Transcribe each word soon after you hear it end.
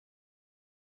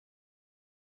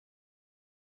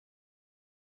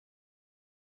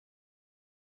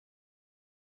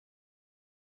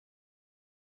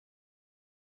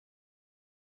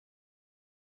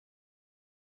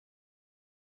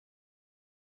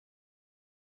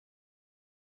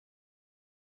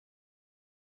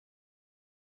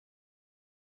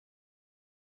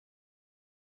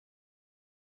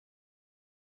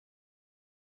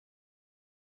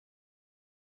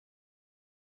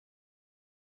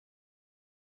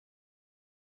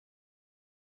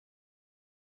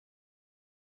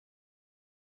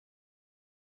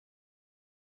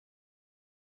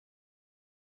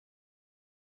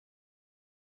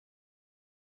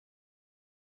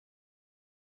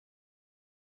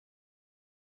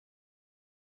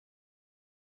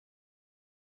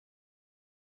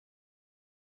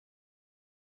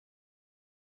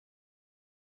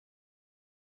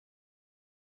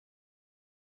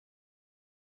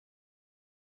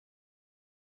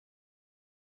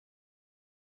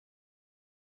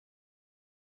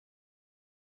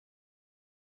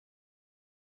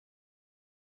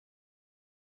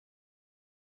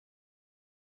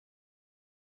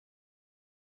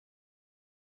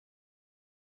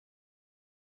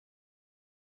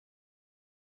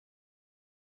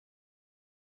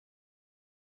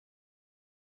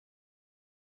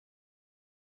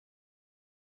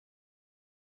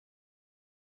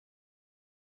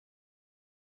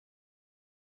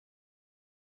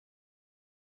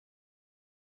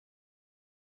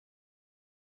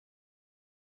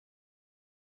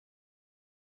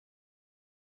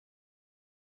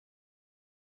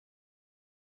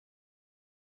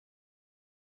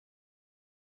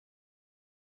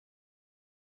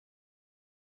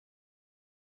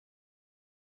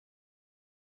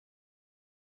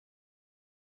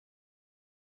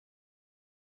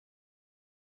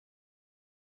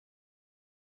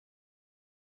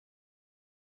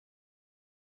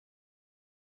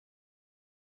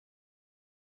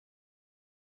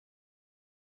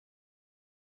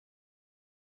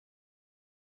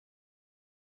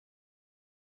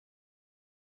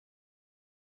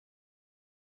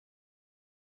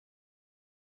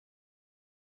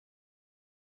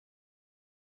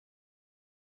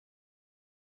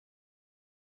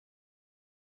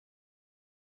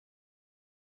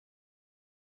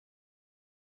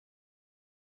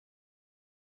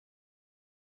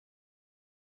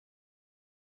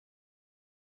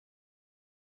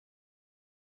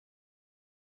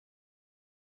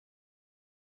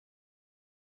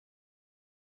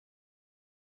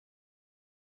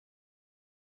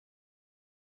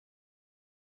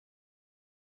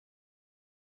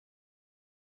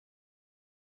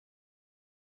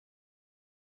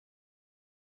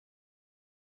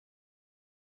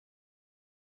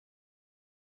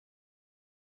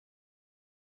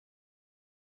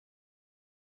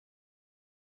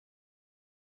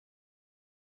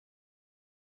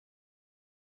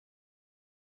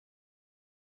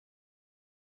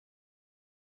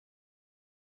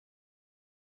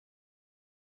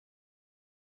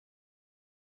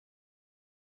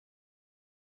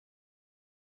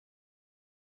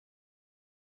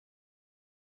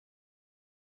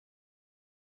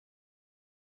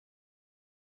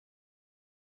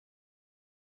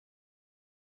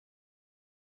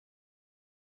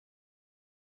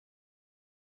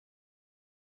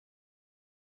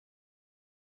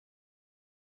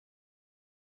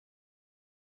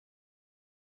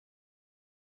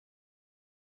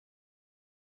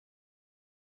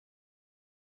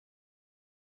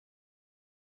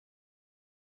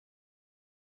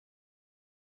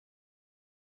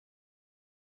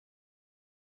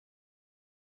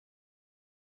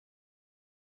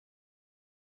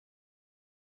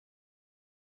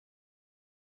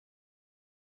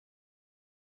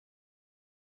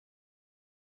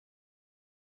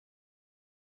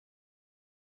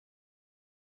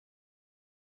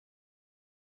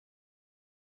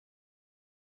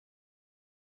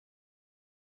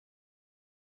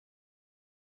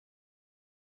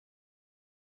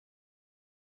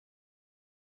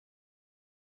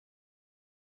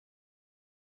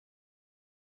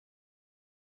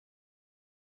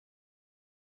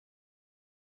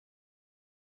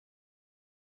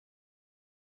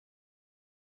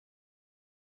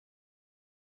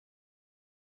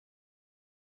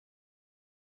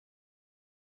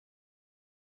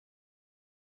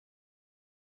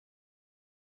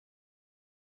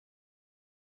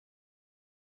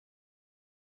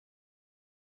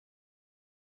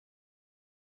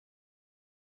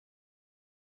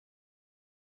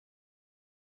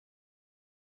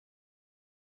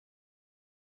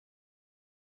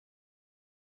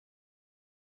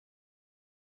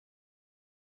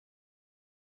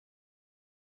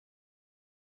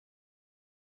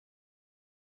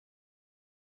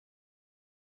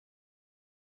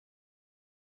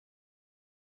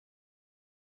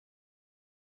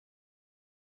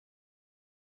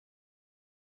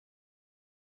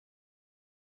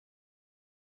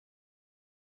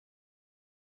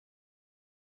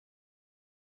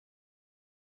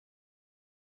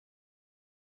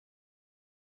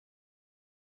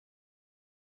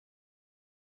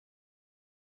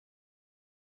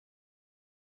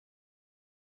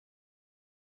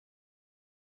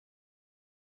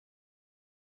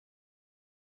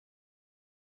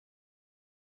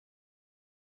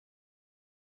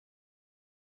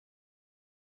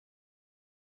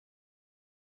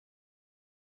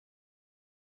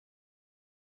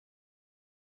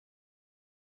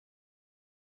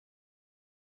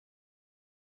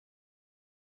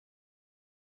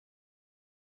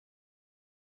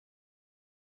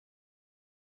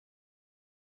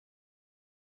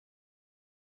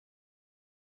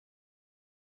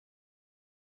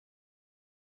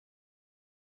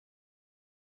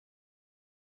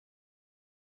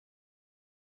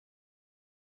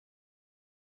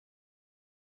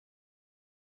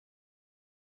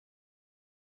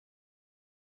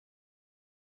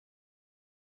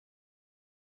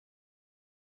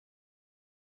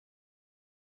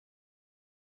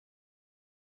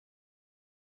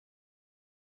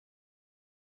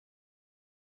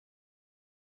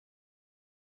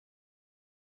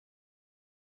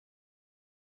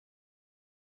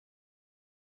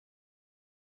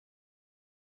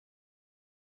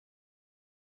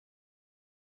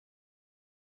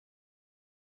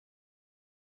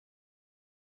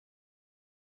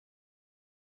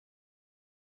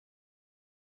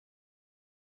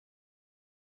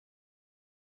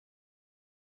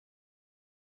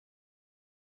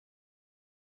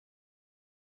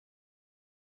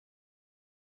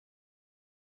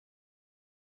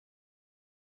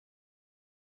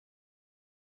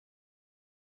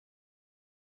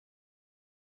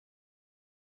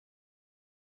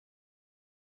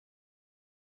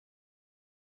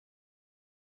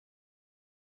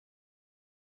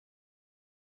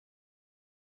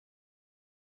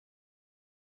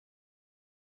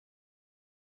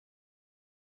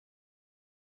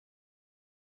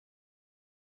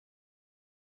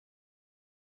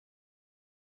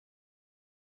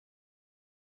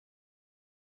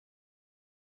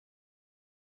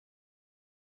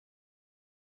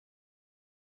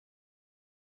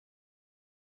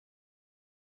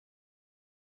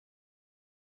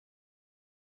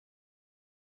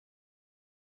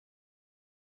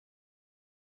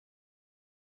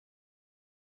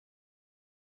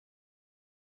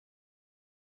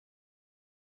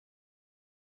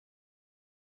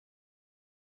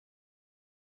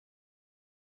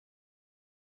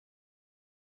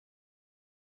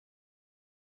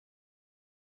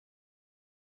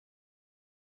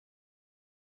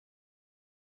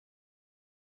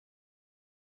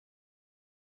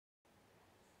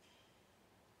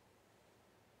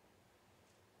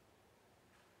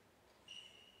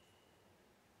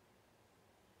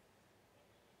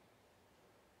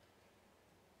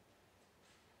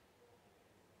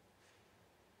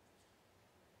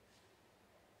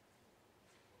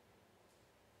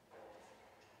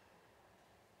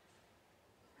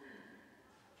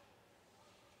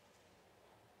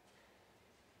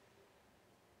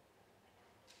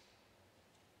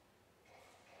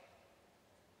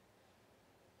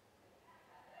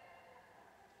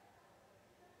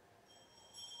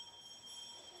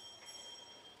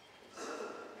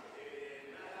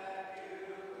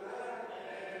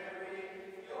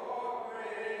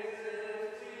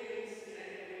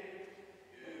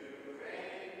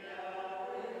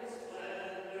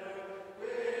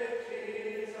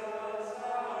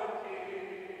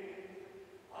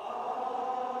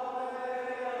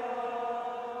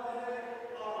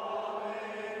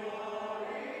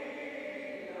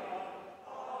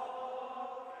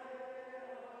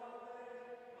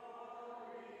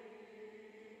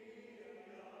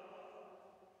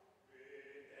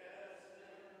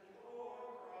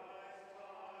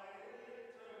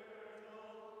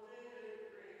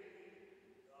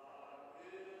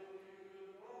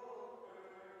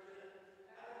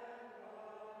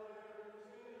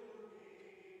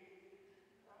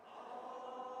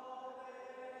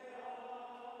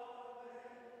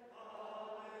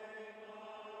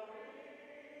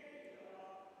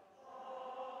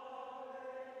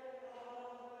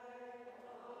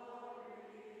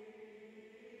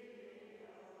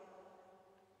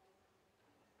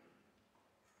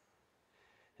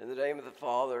the name of the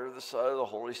Father, the Son, and the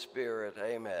Holy Spirit,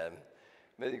 amen.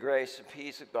 May the grace and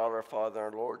peace of God our Father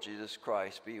and our Lord Jesus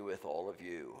Christ be with all of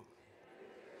you.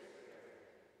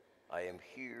 I am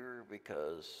here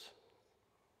because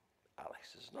Alex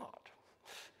is not.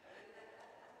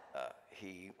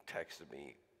 He texted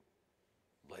me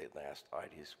late last night.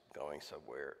 He's going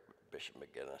somewhere, Bishop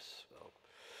McGinnis. So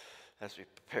as we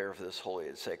prepare for this holy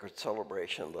and sacred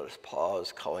celebration, let us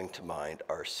pause, calling to mind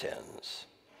our sins.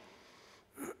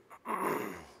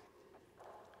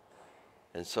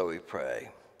 And so we pray.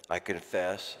 I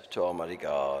confess to Almighty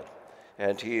God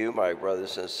and to you, my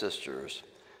brothers and sisters,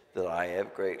 that I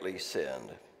have greatly sinned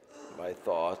in my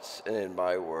thoughts and in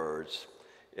my words,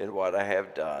 in what I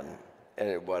have done and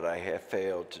in what I have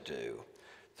failed to do,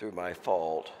 through my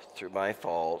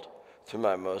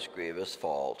most grievous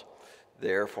fault.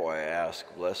 Therefore I ask,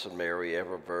 Blessed Mary,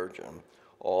 ever Virgin,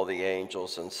 all the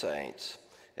angels and saints,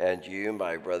 and you,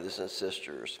 my brothers and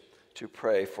sisters, to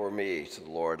pray for me to the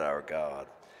Lord our God.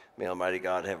 May Almighty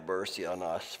God have mercy on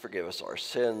us, forgive us our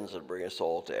sins, and bring us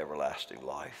all to everlasting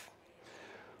life.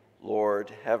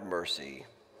 Lord, have mercy.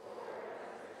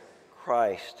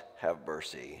 Christ, have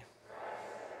mercy.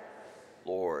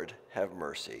 Lord, have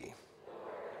mercy.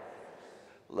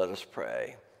 Let us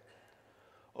pray.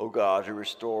 O God, who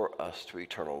restore us to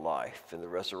eternal life in the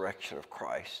resurrection of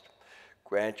Christ,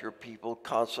 grant your people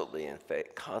constancy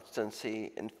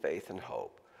in faith and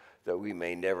hope, that we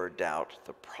may never doubt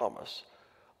the promise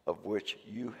of which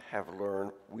we have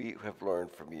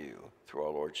learned from you, through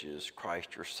our Lord Jesus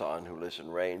Christ, your Son, who lives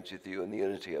and reigns with you in the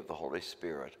unity of the Holy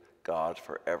Spirit, God,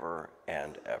 forever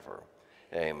and ever.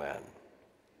 Amen.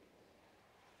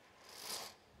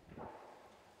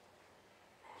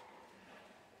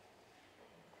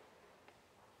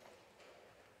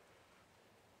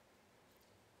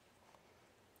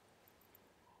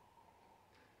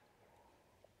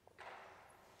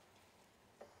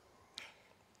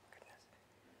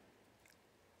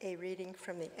 A reading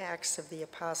from the Acts of the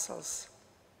Apostles.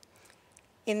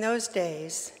 In those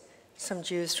days, some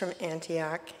Jews from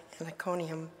Antioch and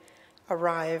Iconium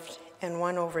arrived and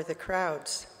won over the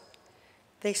crowds.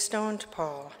 They stoned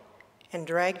Paul and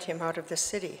dragged him out of the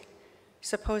city,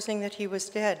 supposing that he was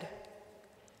dead.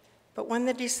 But when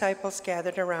the disciples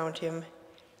gathered around him,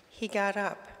 he got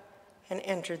up and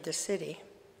entered the city.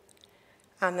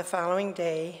 On the following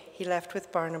day, he left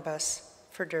with Barnabas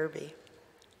for Derbe.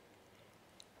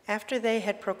 After they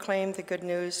had proclaimed the good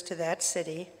news to that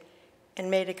city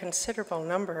and made a considerable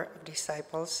number of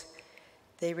disciples,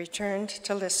 they returned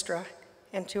to Lystra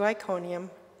and to Iconium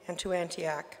and to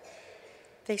Antioch.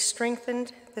 They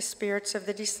strengthened the spirits of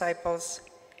the disciples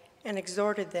and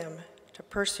exhorted them to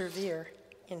persevere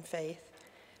in faith,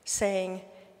 saying,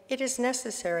 "It is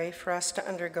necessary for us to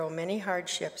undergo many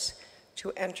hardships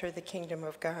to enter the kingdom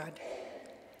of God."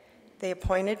 They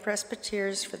appointed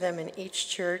presbyters for them in each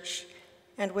church,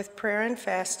 and with prayer and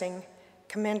fasting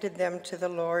commended them to the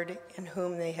Lord in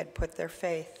whom they had put their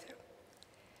faith.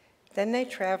 Then they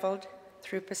traveled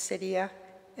through Pisidia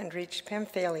and reached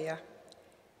Pamphylia.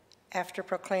 After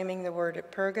proclaiming the word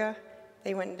at Perga,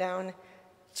 they went down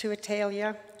to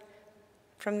Italia.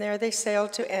 From there they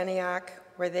sailed to Antioch,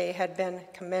 where they had been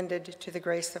commended to the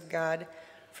grace of God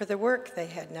for the work they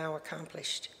had now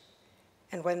accomplished.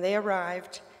 And when they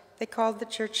arrived, they called the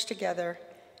church together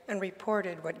and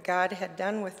reported what God had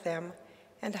done with them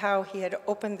and how he had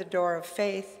opened the door of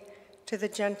faith to the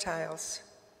Gentiles.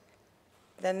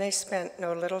 Then they spent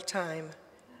no little time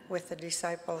with the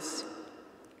disciples.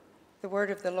 The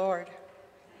word of the Lord.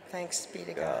 Thanks be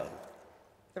to God.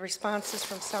 The response is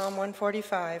from Psalm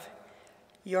 145.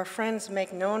 Your friends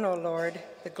make known, O Lord,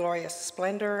 the glorious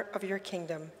splendor of your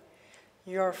kingdom.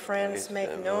 Your friends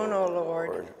make known, O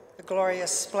Lord, the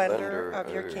glorious splendor of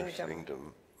your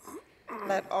kingdom.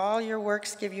 Let all your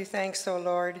works give you thanks, O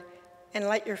Lord, and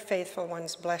let your faithful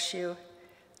ones bless you.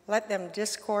 Let them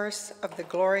discourse of the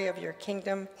glory of your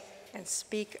kingdom and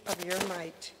speak of your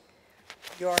might.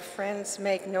 Your friends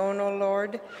make known, O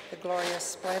Lord, the glorious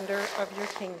splendor of your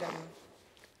kingdom.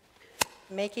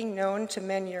 Making known to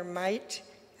men your might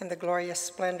and the glorious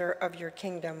splendor of your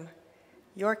kingdom.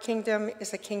 Your kingdom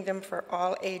is a kingdom for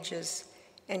all ages,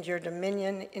 and your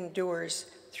dominion endures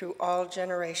through all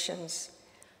generations.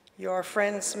 Your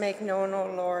friends make known, O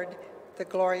Lord, the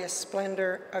glorious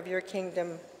splendor of your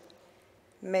kingdom.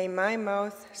 May my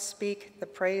mouth speak the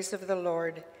praise of the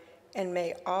Lord, and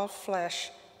may all flesh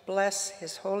bless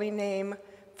his holy name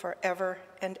forever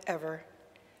and ever.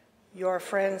 Your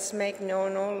friends make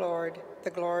known, O Lord,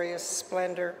 the glorious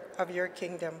splendor of your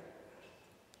kingdom.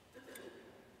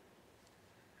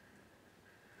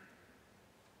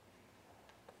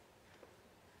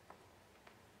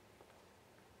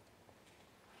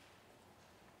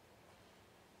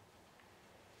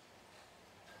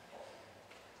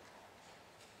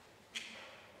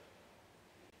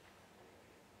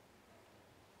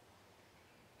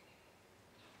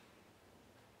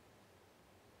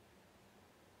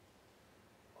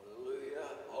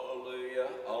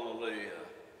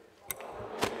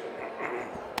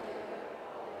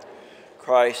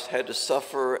 Christ had to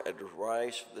suffer and to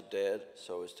rise from the dead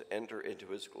so as to enter into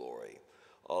his glory.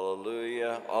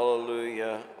 Alleluia,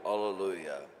 alleluia,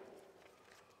 alleluia.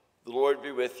 The Lord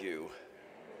be with you.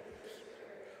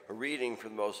 A reading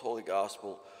from the most holy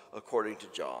gospel according to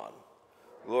John.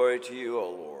 Glory to you, O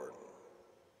Lord.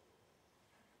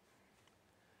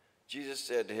 Jesus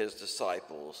said to his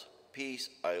disciples, "Peace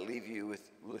I leave you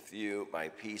with you, my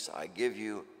peace I give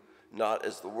you. Not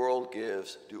as the world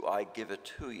gives, do I give it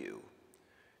to you.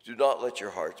 Do not let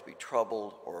your hearts be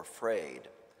troubled or afraid.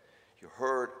 You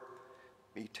heard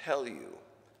me tell you,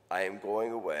 I am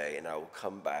going away and I will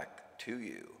come back to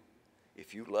you.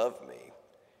 If you love me,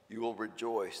 you will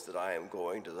rejoice that I am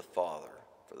going to the Father,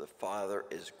 for the Father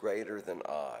is greater than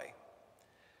I.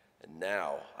 And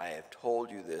now I have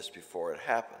told you this before it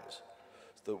happens,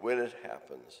 so that when it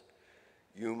happens,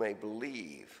 you may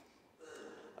believe.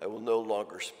 I will no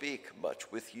longer speak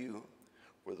much with you,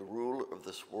 for the ruler of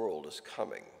this world is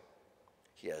coming.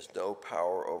 He has no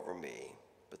power over me,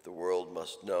 but the world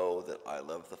must know that I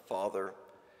love the Father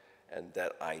and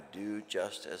that I do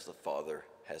just as the Father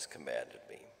has commanded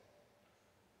me."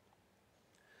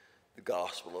 The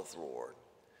Gospel of the Lord.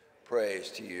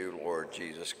 Praise to you, Lord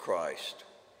Jesus Christ.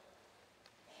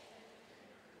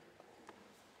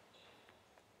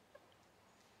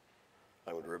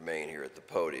 I would remain here at the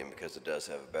podium because it does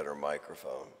have a better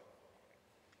microphone.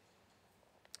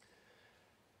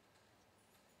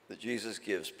 That Jesus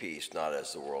gives peace not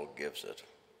as the world gives it.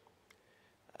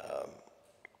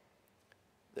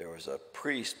 There was a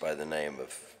priest by the name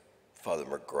of Father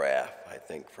McGrath, I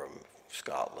think from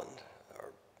Scotland,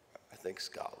 or I think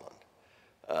Scotland.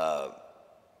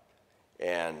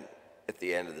 And at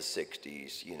the end of the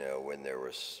 60s, you know, when there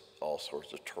was all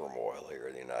sorts of turmoil here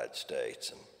in the United States,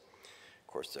 and of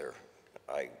course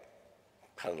I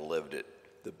kind of lived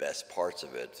it, the best parts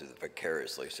of it,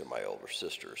 vicariously through my older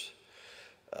sisters.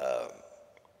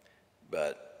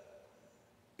 But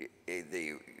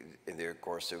of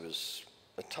course, it was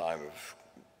a time of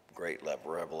great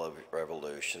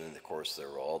revolution, and of course, there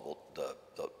were all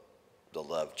the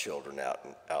love children out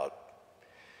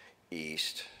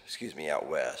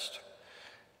west.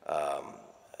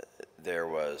 There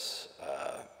was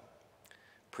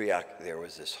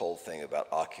this whole thing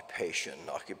about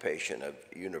occupation of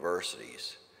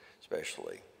universities,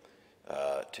 especially.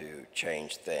 To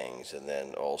change things, and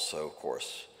then also, of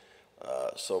course,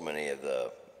 so many of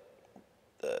the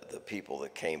people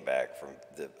that came back from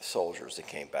the soldiers that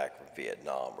came back from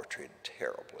Vietnam were treated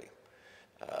terribly,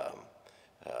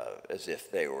 as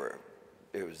if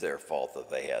it was their fault that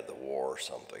they had the war or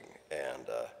something. And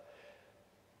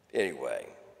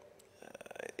anyway,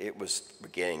 it was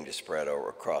beginning to spread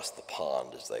across the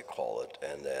pond, as they call it,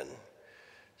 and then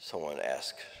someone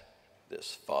asked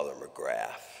this Father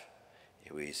McGrath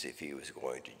if he was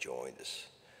going to join this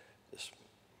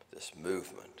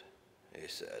movement. He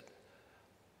said,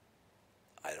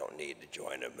 "I don't need to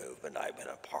join a movement. I've been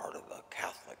a part of the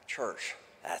Catholic Church.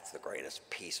 That's the greatest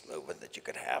peace movement that you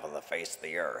could have on the face of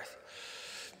the earth,"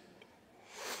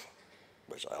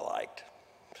 which I liked.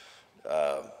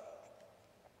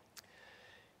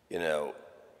 You know,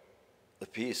 the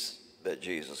peace that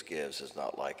Jesus gives is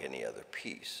not like any other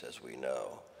peace, as we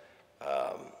know.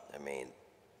 I mean,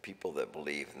 people that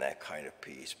believe in that kind of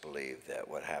peace believe that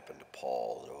what happened to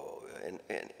Paul, and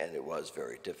it was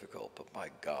very difficult, but my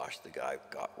gosh, the guy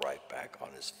got right back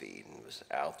on his feet and was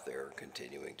out there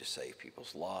continuing to save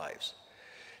people's lives.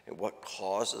 And what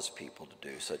causes people to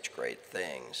do such great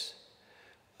things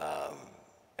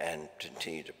and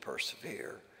continue to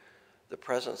persevere? The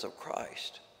presence of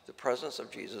Christ, the presence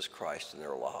of Jesus Christ in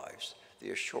their lives,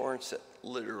 the assurance that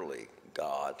literally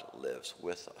God lives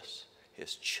with us. He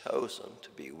has chosen to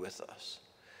be with us.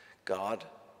 God,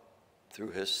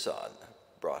 through his Son,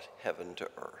 brought heaven to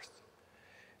earth.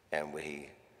 And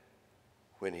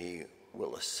when he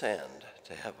will ascend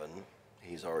to heaven,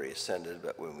 he's already ascended,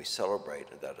 but when we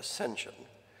celebrate that ascension,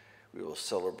 we will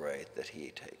celebrate that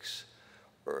he takes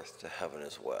earth to heaven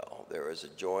as well. There is a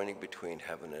joining between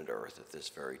heaven and earth at this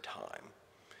very time,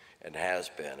 and has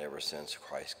been ever since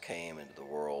Christ came into the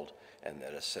world and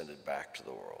then ascended back to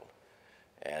the world.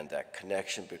 And that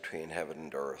connection between heaven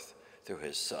and earth through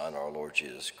his Son, our Lord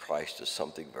Jesus Christ, is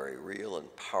something very real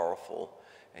and powerful,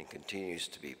 and continues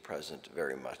to be present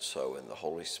very much so in the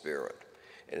Holy Spirit.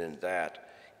 And in that,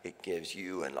 it gives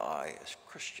you and I as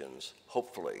Christians,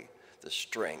 hopefully, the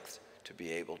strength to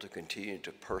be able to continue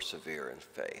to persevere in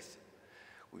faith.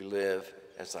 We live,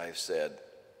 as I've said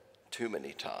too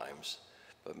many times,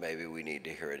 but maybe we need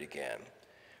to hear it again.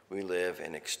 We live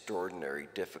in extraordinary,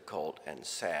 difficult, and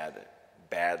sad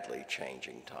badly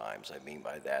changing times. I mean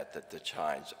by that the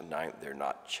times, they're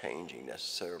not changing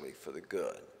necessarily for the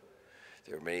good.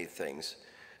 There are many things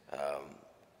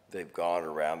they've gone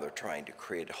around. They're trying to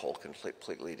create a whole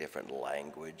completely different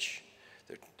language.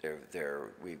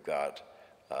 We've got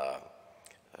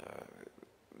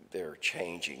they're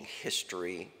changing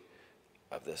history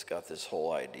of this. Got this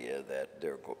whole idea that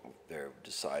they're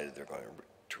decided they're going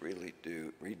to really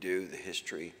redo the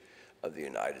history of the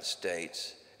United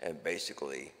States and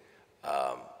basically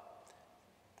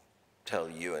tell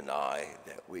you and I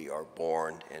that we are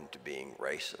born into being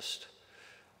racist.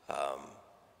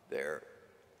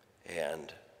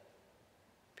 And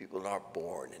people aren't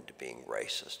born into being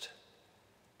racist.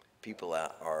 People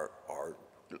are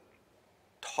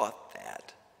taught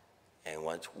that, and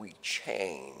once we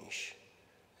change,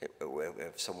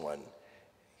 if someone,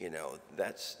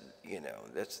 that's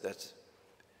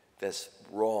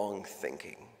wrong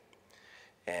thinking.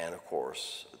 And of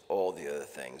course, all the other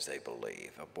things they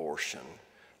believe, abortion,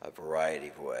 a variety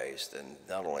of ways. Then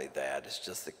not only that, it's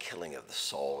just the killing of the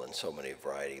soul in so many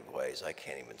variety of ways. I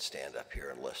can't even stand up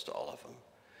here and list all of them.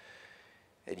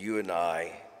 And you and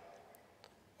I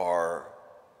are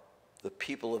the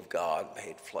people of God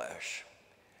made flesh.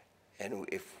 And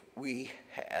if we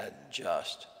had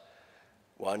just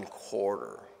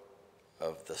 1/4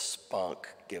 of the spunk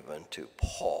given to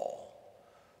Paul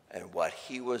and what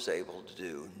he was able to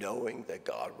do, knowing that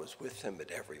God was with him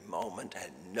at every moment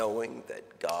and knowing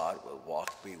that God will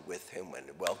be with him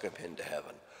and welcome him to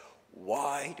heaven,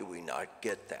 why do we not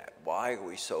get that? Why are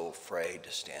we so afraid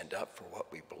to stand up for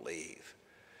what we believe?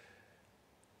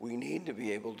 We need to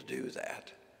be able to do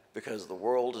that because the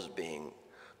world is being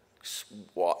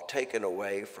taken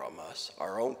away from us.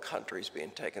 Our own country's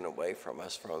being taken away from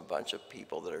us from a bunch of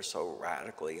people that are so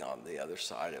radically on the other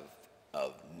side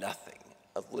of nothing,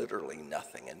 of literally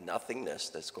nothing, and nothingness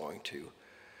that's going to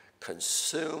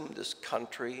consume this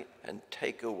country and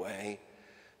take away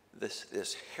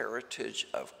this heritage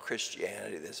of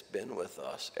Christianity that's been with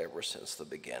us ever since the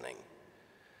beginning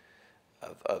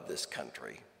of this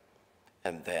country.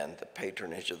 And then the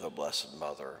patronage of the Blessed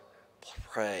Mother.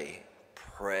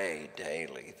 Pray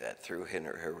daily that through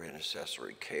her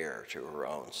intercessory care to her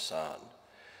own Son,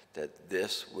 that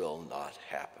this will not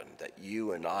happen, that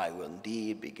you and I will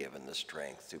indeed be given the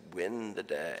strength to win the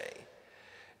day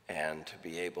and to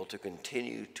be able to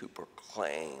continue to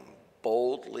proclaim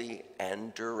boldly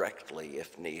and directly,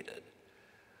 if needed,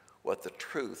 what the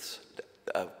truths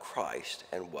of Christ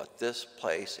and what this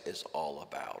place is all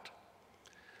about.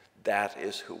 That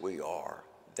is who we are.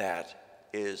 That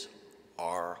is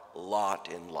our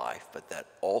lot in life, but that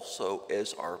also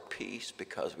is our peace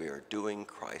because we are doing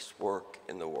Christ's work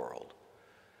in the world.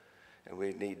 And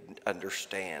we need to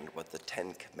understand what the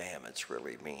 10 Commandments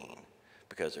really mean,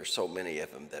 because there's so many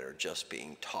of them that are just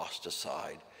being tossed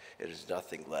aside. It is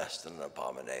nothing less than an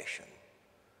abomination.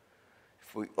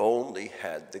 If we only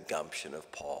had the gumption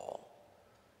of Paul,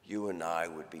 you and I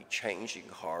would be changing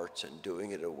hearts and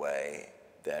doing it in a way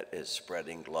that is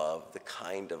spreading love, the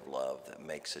kind of love that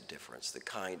makes a difference, the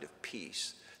kind of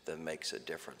peace that makes a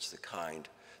difference, the kind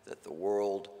that the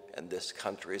world and this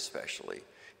country especially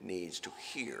needs to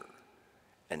hear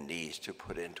and needs to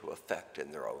put into effect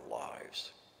in their own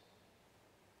lives.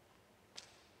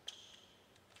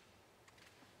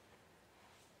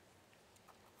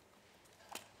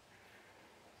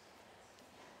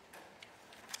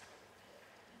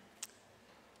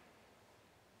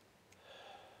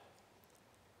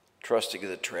 Trusting in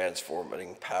the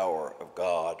transforming power of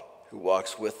God who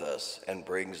walks with us and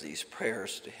brings these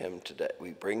prayers to him today.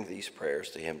 We bring these prayers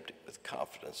to him with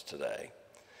confidence today.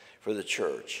 For the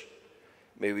church,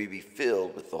 may we be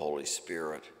filled with the Holy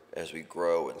Spirit as we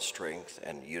grow in strength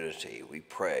and unity. We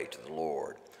pray to the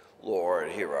Lord. Lord,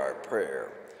 hear our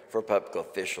prayer. For public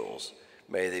officials,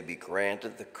 may they be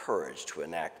granted the courage to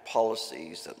enact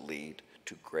policies that lead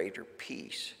to greater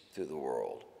peace through the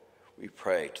world. We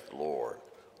pray to the Lord.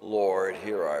 Lord,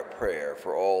 hear our prayer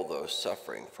for all those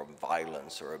suffering from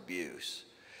violence or abuse.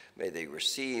 May they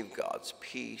receive God's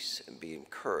peace and be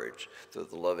encouraged through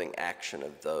the loving action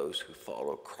of those who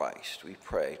follow Christ. We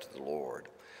pray to the Lord.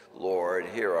 Lord,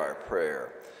 hear our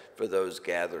prayer. For those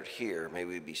gathered here, may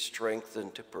we be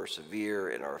strengthened to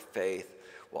persevere in our faith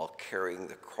while carrying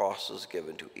the crosses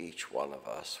given to each one of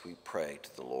us. We pray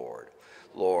to the Lord.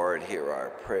 Lord, hear our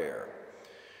prayer.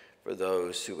 For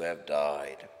those who have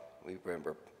died, we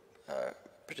remember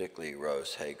particularly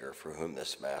Rose Hoegger, for whom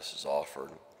this Mass is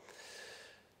offered.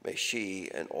 May she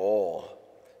and all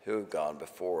who have gone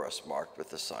before us, marked with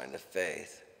the sign of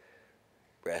faith,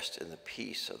 rest in the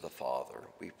peace of the Father.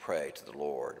 We pray to the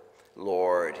Lord.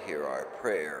 Lord, hear our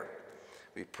prayer.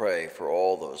 We pray for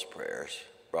all those prayers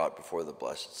brought before the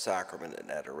Blessed Sacrament in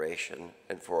adoration,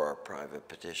 and for our private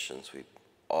petitions we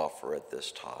offer at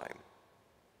this time.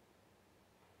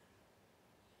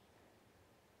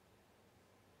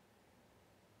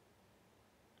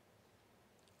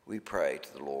 We pray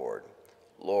to the Lord.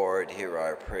 Lord, hear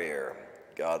our prayer.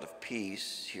 God of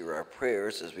peace, hear our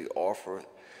prayers as we offer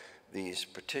these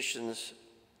petitions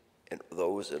and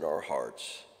those in our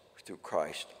hearts through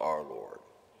Christ our Lord.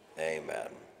 Amen.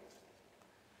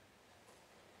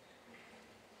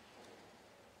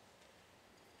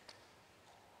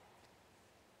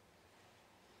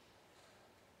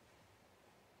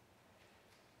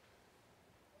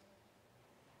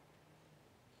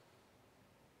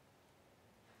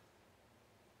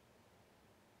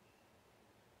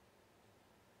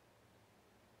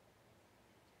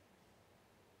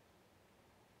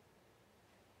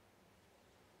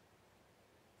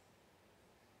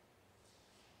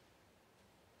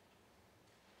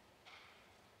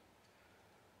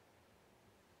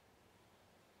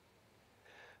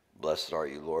 Blessed are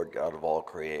you, Lord God of all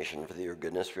creation. For your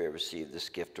goodness we have received this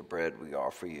gift of bread we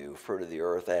offer you, fruit of the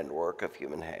earth and work of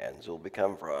human hands. It will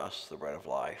become for us the bread of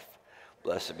life.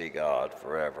 Blessed be God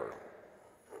forever.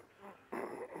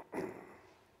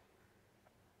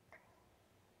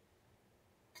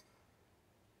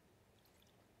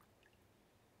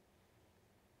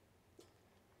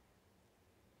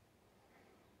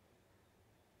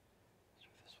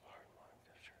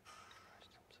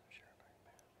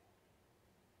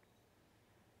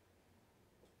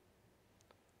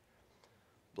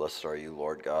 Blessed are you,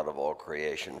 Lord God of all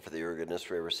creation. For your goodness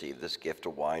we have received this gift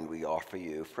of wine we offer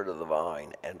you, fruit of the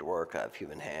vine and work of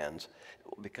human hands.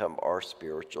 It will become our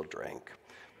spiritual drink.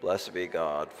 Blessed be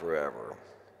God forever.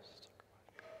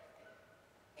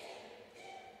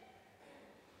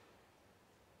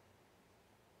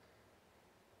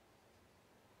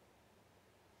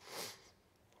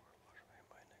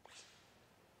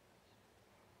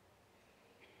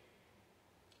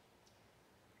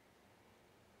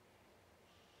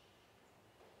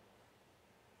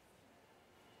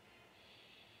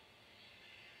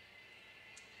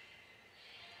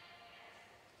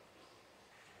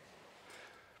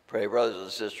 Pray, brothers and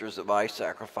sisters, that my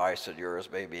sacrifice and yours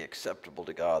may be acceptable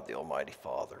to God, the Almighty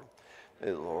Father.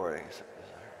 May the Lord accept this.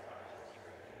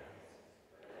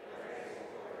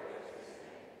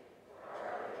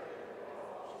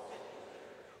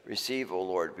 Receive, O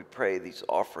Lord, we pray, these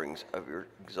offerings of your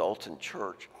exultant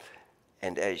church,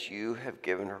 and as you have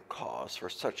given her cause for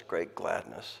such great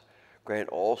gladness, grant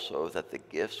also that the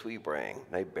gifts we bring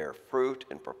may bear fruit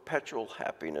in perpetual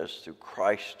happiness through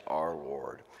Christ our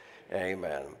Lord.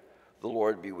 Amen. The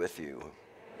Lord be with you.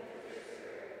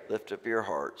 Lift up your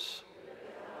hearts.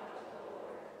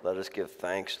 Let us give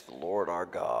thanks to the Lord our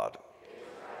God.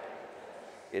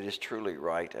 It is truly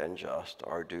right and just,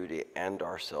 our duty and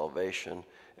our salvation,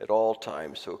 at all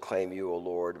times to acclaim you, O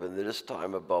Lord, but this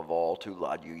time above all to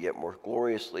laud you yet more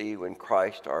gloriously when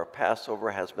Christ our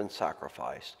Passover has been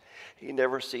sacrificed. He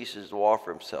never ceases to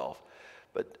offer himself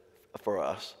for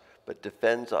us, but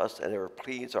defends us and ever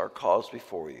pleads our cause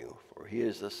before you. For he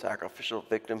is the sacrificial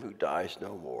victim who dies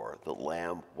no more, the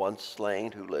Lamb once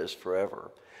slain who lives forever.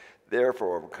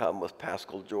 Therefore, overcome with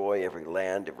paschal joy, every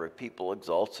land, every people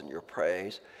exults in your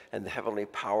praise, and the heavenly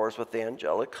powers with the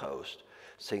angelic host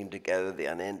sing together the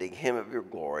unending hymn of your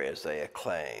glory as they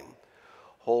acclaim.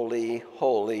 Holy,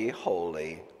 holy,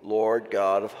 holy, Lord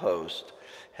God of hosts,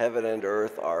 heaven and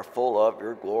earth are full of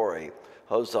your glory.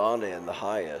 Hosanna in the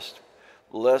highest.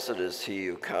 Blessed is he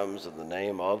who comes in the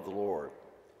name of the Lord.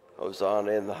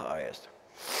 Hosanna in the highest.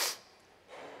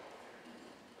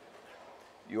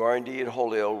 You are indeed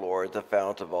holy, O Lord, the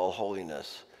fount of all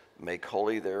holiness. Make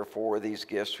holy, therefore, these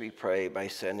gifts, we pray, by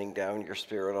sending down your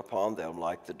Spirit upon them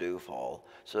like the dewfall,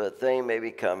 so that they may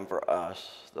become for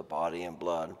us the body and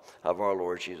blood of our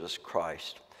Lord Jesus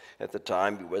Christ. At the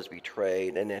time he was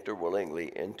betrayed and entered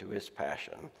willingly into his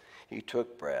passion, he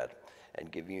took bread,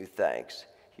 and giving you thanks,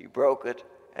 he broke it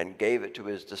and gave it to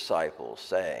his disciples,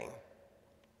 saying,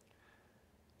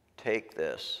 "Take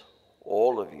this,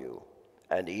 all of you,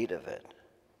 and eat of it.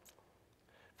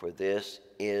 For this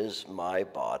is my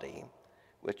body,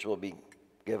 which will be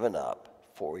given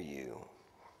up for you."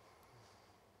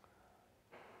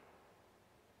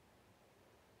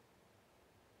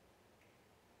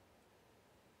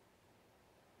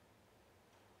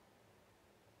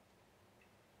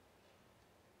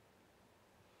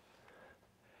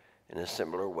 In a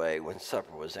similar way, when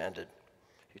supper was ended,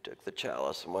 he took the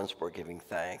chalice, and once more giving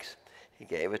thanks, he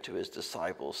gave it to his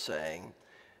disciples, saying,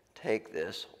 "Take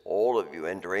this, all of you,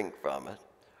 and drink from it,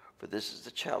 for this is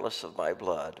the chalice of my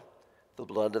blood, the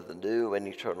blood of the new and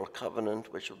eternal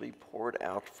covenant, which will be poured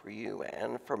out for you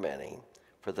and for many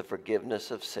for the forgiveness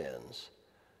of sins.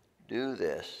 Do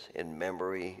this in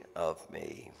memory of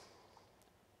me.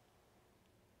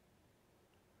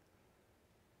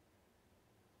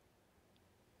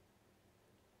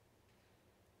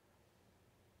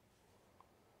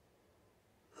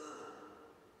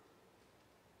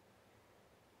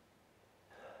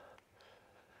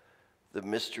 The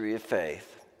mystery of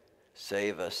faith.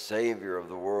 Save us, Savior of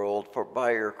the world, for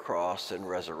by your cross and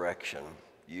resurrection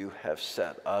you have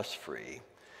set us free.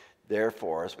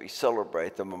 Therefore, as we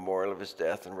celebrate the memorial of his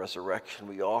death and resurrection,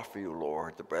 we offer you,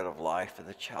 Lord, the bread of life and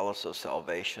the chalice of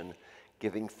salvation,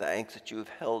 giving thanks that you have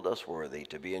held us worthy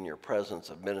to be in your presence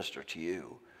and minister to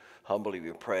you. Humbly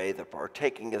we pray that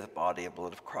partaking of the body and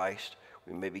blood of Christ,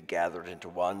 we may be gathered into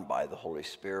one by the Holy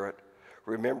Spirit.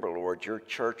 Remember, Lord, your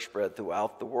church spread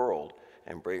throughout the world,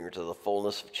 and bring her to the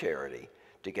fullness of charity,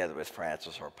 together with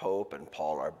Francis our Pope and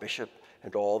Paul our Bishop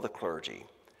and all the clergy.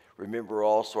 Remember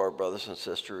also our brothers and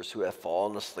sisters who have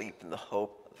fallen asleep in the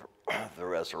hope of the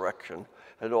resurrection,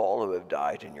 and all who have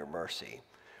died in your mercy.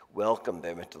 Welcome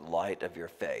them into the light of your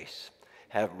face.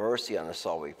 Have mercy on us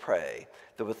all, we pray,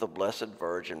 that with the Blessed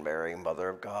Virgin Mary, Mother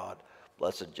of God,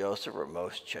 Blessed Joseph, our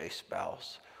most chaste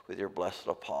spouse, with your blessed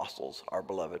apostles, our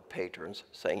beloved patrons,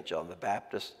 St. John the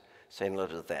Baptist, St.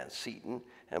 Elizabeth Ann Seton,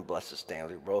 and Blessed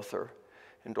Stanley Rother,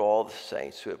 and all the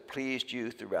saints who have pleased you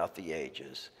throughout the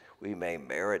ages, we may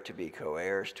merit to be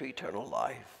co-heirs to eternal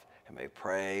life, and may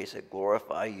praise and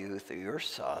glorify you through your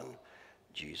Son,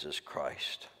 Jesus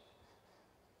Christ.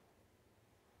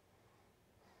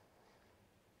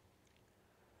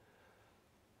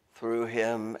 Through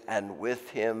him, and with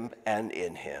him, and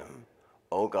in him,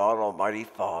 O God, Almighty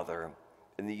Father,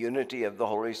 in the unity of the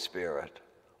Holy Spirit,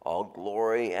 all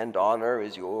glory and honor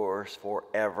is yours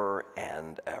forever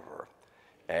and ever.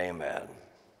 Amen.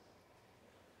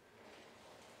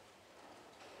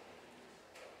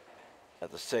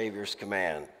 At the Savior's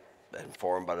command,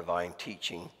 informed by divine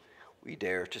teaching, we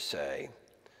dare to say,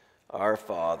 Our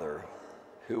Father,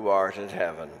 who art in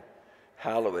heaven,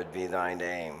 hallowed be thy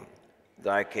name.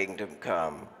 Thy kingdom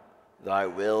come, thy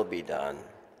will be done,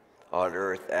 on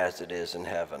earth as it is in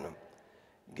heaven.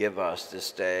 Give us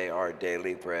this day our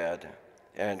daily bread,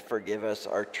 and forgive us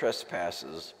our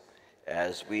trespasses,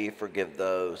 as we forgive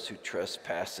those who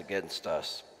trespass against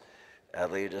us.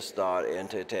 And lead us not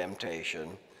into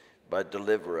temptation, but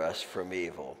deliver us from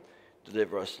evil.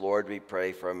 Deliver us, Lord, we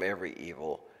pray, from every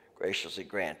evil. Graciously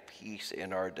grant peace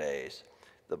in our days,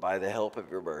 that by the help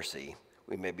of your mercy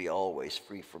we may be always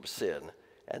free from sin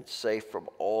and safe from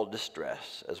all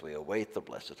distress, as we await the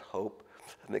blessed hope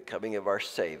and the coming of our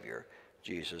Savior,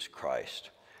 Jesus Christ.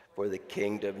 For the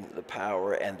kingdom, the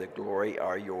power, and the glory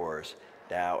are yours,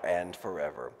 now and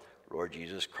forever. Lord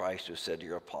Jesus Christ, who said to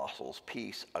your apostles,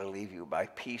 Peace I leave you, my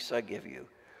peace I give you.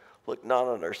 Look not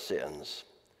on our sins,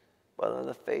 but on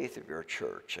the faith of your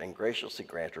church, and graciously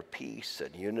grant her peace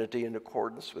and unity in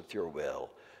accordance with your will,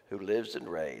 who lives and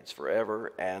reigns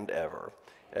forever and ever.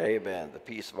 Amen. The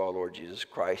peace of our Lord Jesus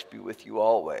Christ be with you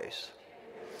always.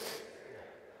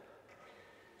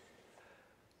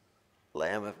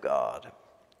 Lamb of God,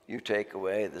 you take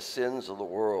away the sins of the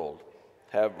world.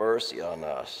 Have mercy on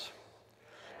us.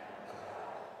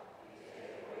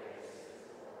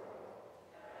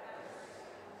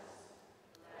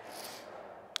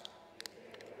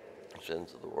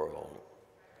 Sins of the world,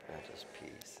 grant us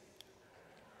peace.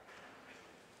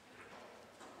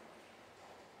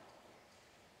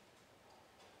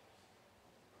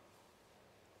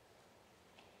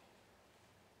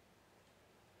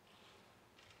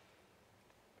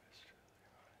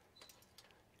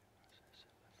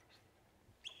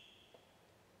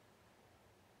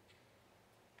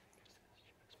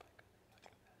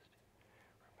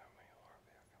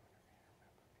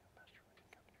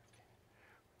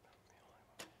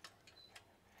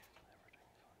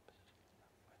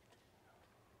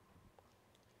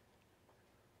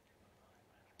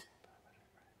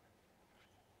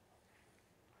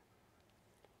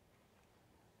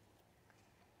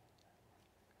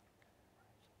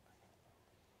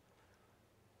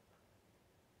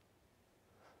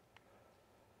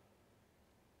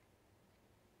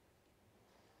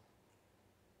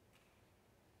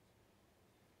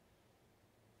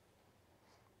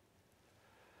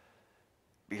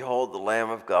 Behold the Lamb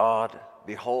of God.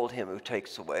 Behold him who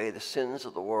takes away the sins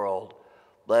of the world.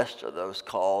 Blessed are those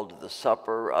called to the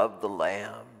supper of the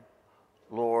Lamb.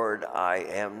 Lord, I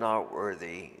am not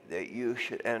worthy that you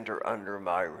should enter under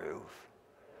my roof.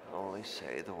 Only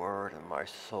say the word, and my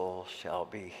soul shall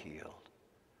be healed.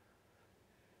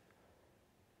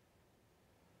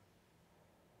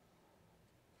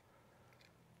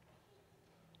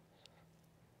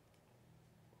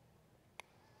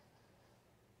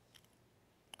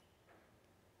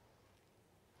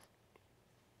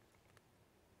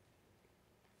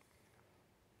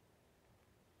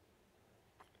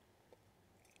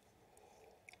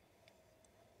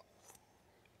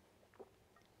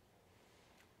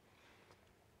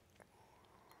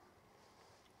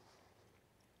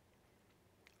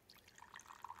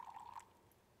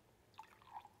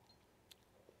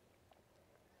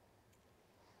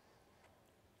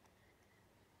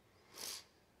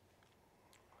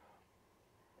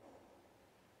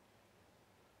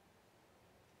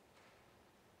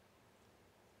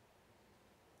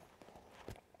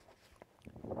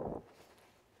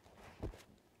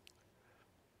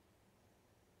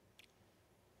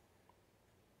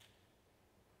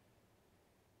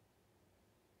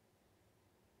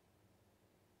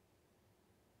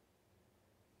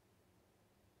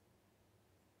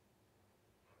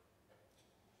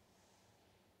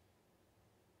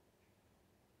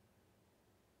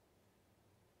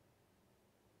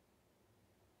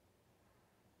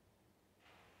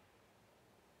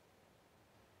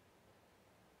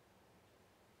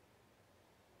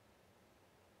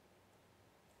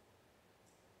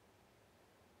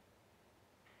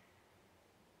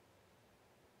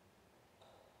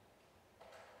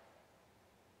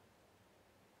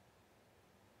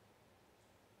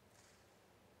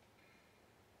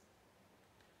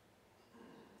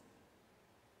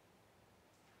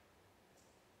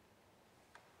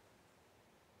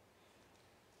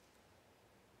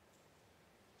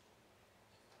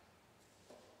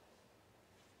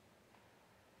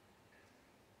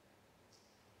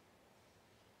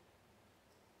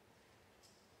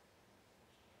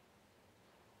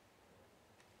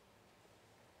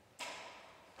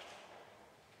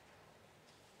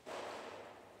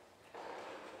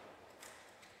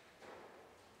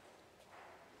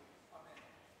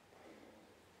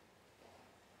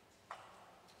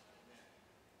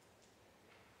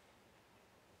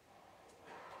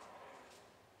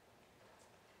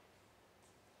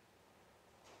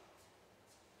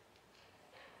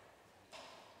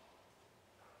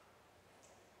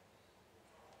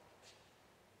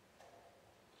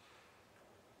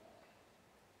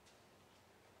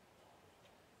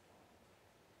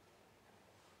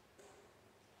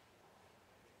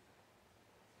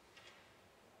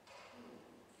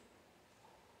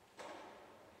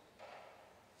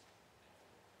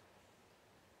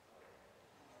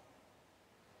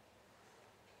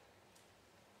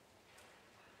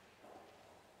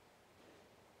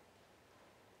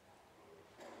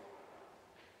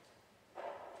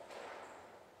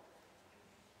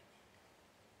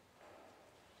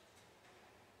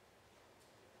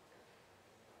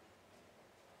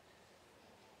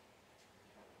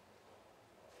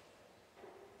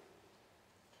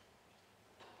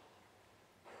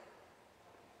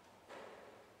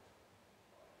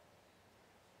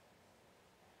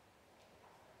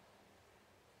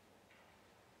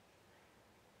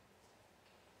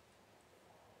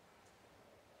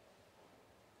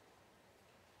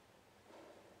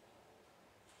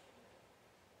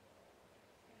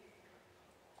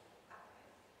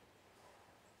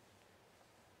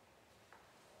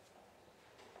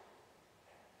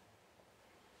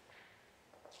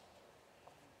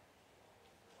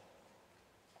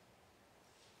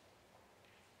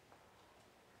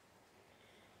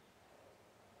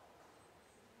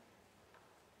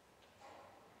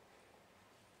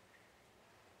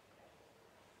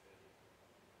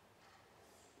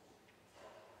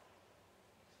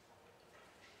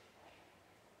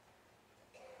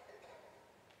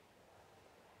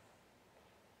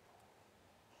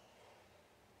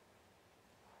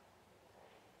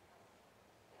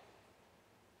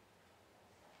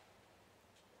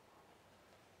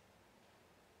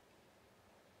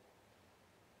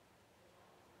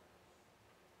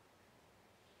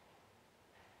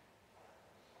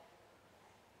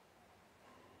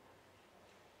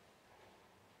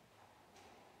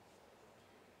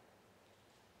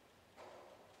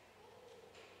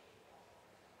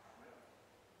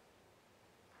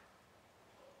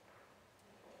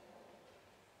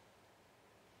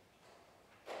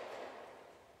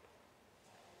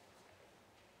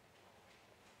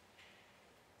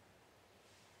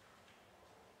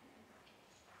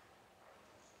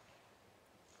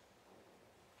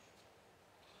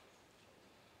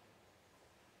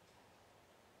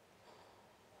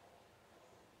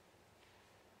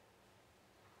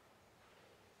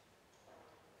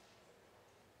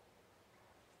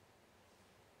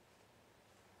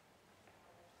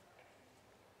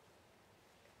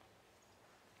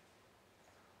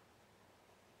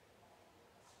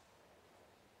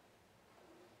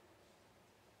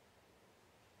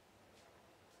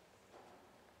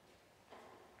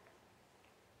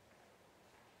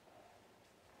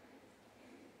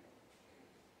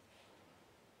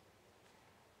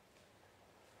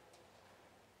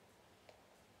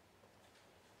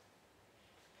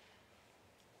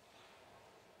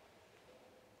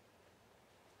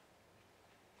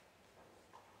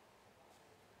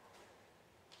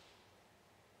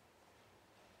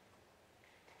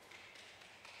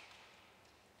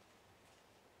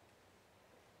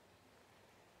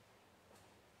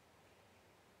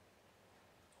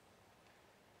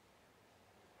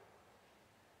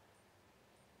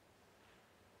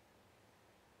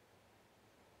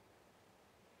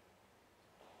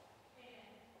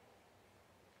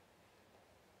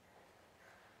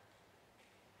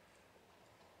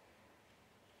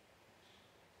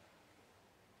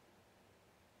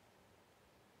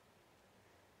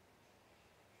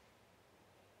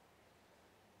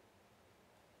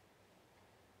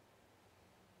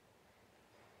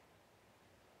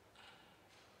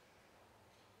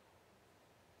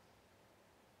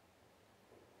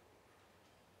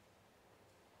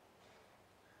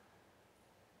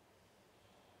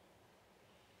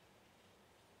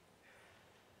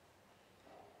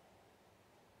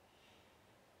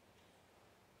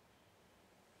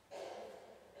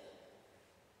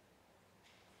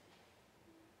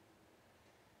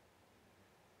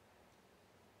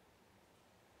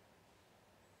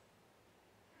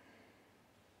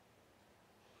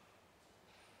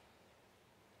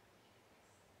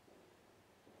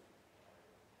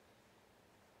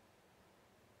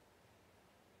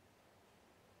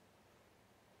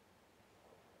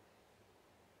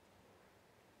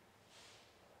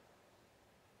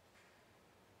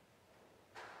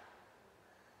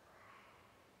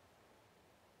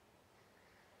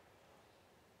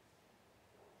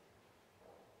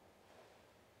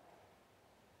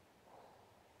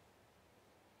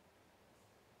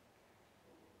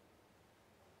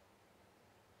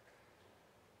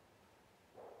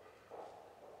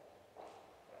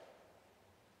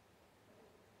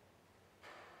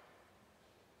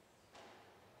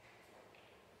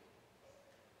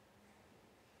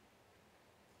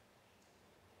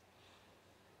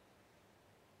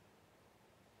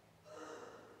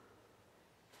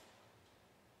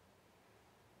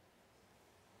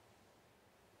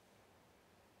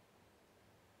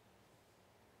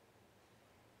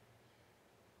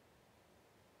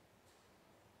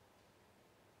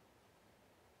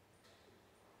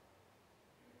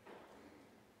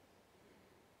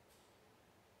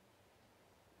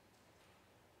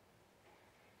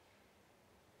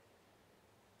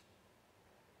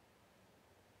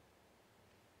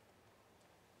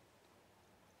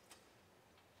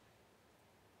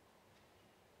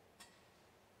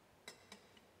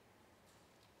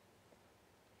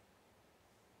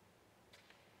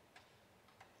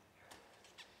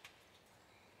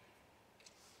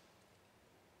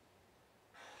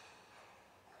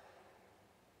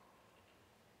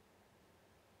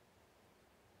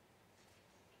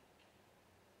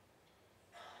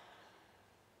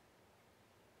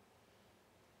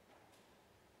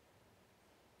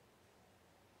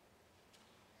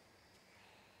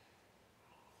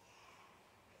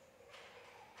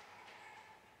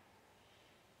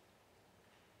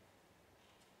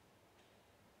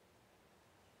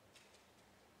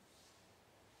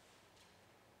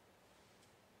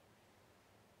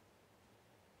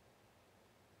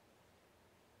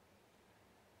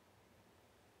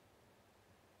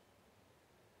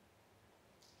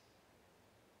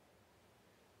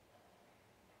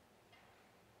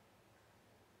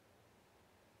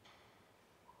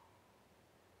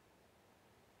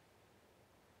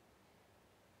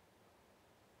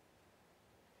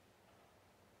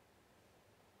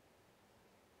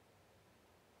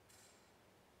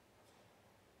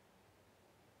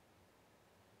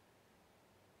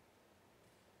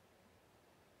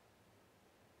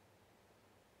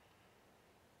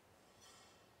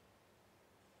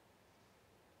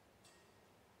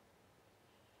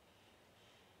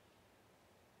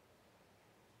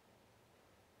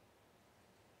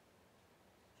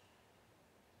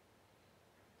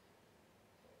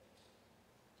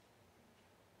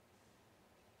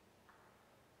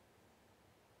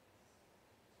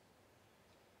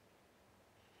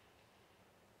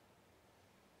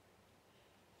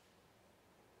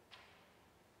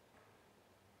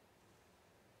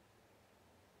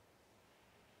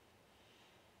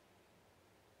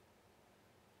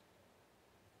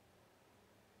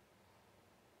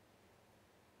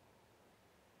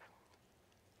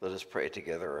 Let us pray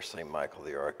together our St. Michael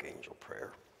the Archangel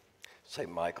prayer. St.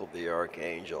 Michael the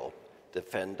Archangel,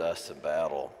 defend us in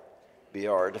battle. Be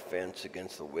our defense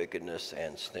against the wickedness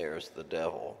and snares of the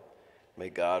devil. May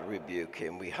God rebuke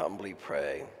him, we humbly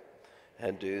pray.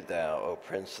 And do thou, O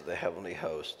Prince of the heavenly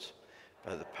hosts,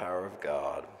 by the power of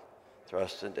God,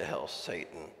 thrust into hell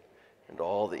Satan and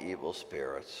all the evil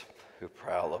spirits who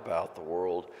prowl about the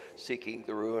world seeking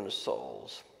the ruin of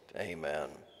souls. Amen.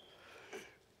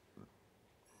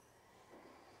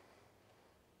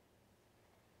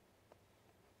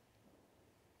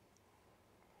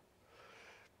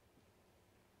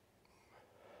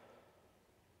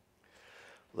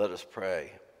 Let us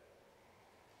pray.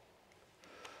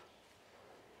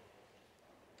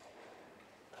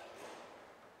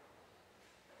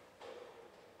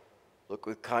 Look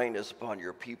with kindness upon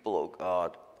your people, O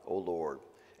God, O Lord,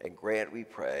 and grant, we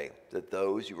pray, that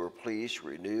those you are pleased to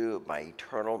renew by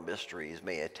eternal mysteries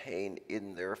may attain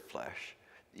in their flesh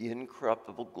the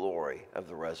incorruptible glory of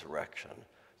the resurrection,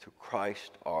 through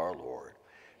Christ our Lord.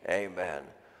 Amen.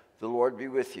 The Lord be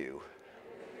with you.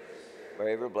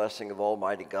 May every blessing of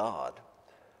Almighty God,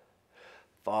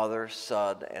 Father,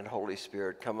 Son, and Holy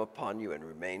Spirit come upon you and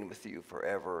remain with you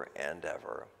forever and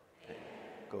ever. Amen.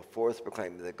 Go forth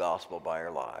proclaiming the gospel by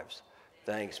our lives.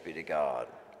 Thanks be to God.